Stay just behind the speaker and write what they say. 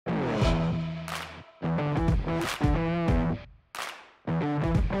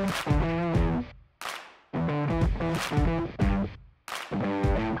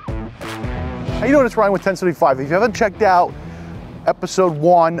How you doing? It's Ryan with 1075. If you haven't checked out episode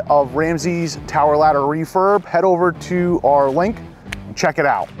 1 of Ramsey's Tower Ladder Refurb, head over to our link and check it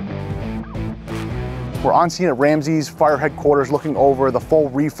out. We're on scene at Ramsey's fire headquarters looking over the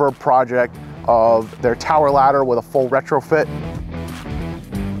full refurb project of their tower ladder with a full retrofit.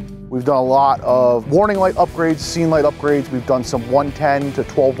 We've done a lot of warning light upgrades, scene light upgrades. We've done some 110 to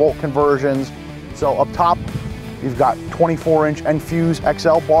 12 volt conversions. So up top, you've got 24-inch Enfuse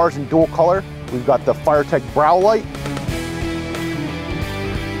XL bars in dual color. We've got the FireTech brow light.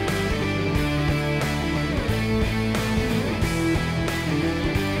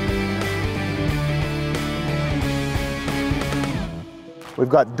 We've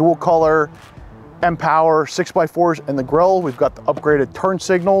got dual color M-Power 6x4s in the grill. We've got the upgraded turn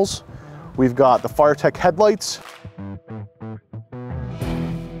signals. We've got the FireTech headlights.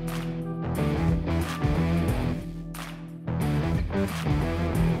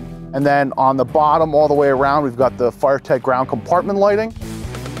 And then on the bottom all the way around, we've got the FireTech ground compartment lighting.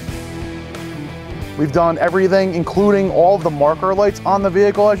 We've done everything, including all of the marker lights on the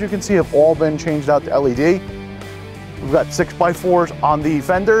vehicle, as you can see, have all been changed out to LED. We've got 6x4s on the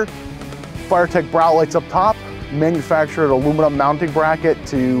fender, FireTech brow lights up top, manufactured aluminum mounting bracket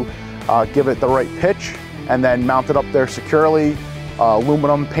to give it the right pitch, and then mounted up there securely,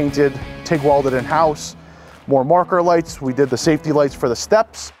 aluminum painted, TIG welded in-house. More marker lights. We did the safety lights for the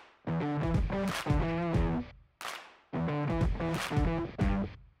steps.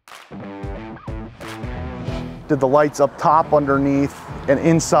 Did the lights up top, underneath, and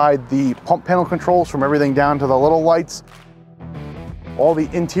inside the pump panel controls, from everything down to the little lights. All the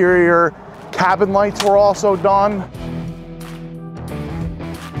interior cabin lights were also done.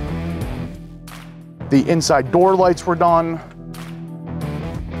 The inside door lights were done.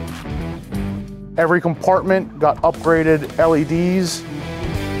 Every compartment got upgraded LEDs.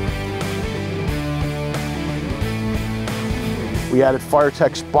 We added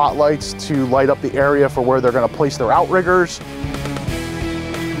FireTech spotlights to light up the area for where they're going to place their outriggers.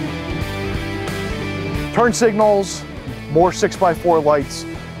 Turn signals, more 6x4 lights.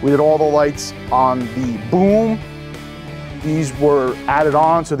 We did all the lights on the boom. These were added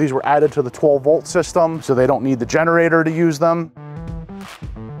on, so these were added to the 12 volt system, so they don't need the generator to use them.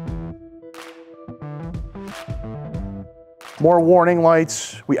 More warning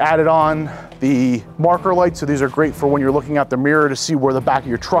lights. We added on the marker lights, so these are great for when you're looking out the mirror to see where the back of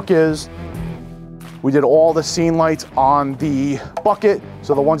your truck is. We did all the scene lights on the bucket,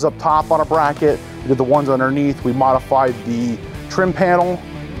 so the ones up top on a bracket. We did the ones underneath. We modified the trim panel,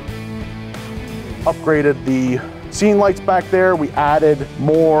 upgraded the scene lights back there. We added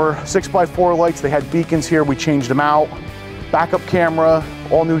more 6x4 lights. They had beacons here. We changed them out. Backup camera,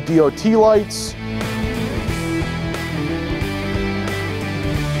 all new DOT lights.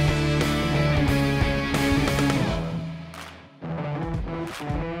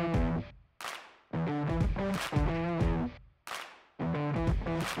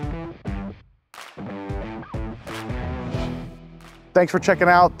 Thanks for checking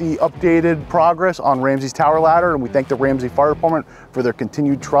out the updated progress on Ramsey's Tower Ladder, and we thank the Ramsey Fire Department for their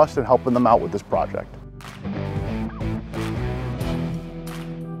continued trust in helping them out with this project.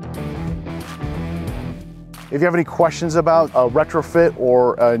 If you have any questions about a retrofit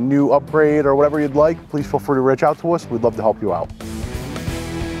or a new upgrade or whatever you'd like, please feel free to reach out to us. We'd love to help you out.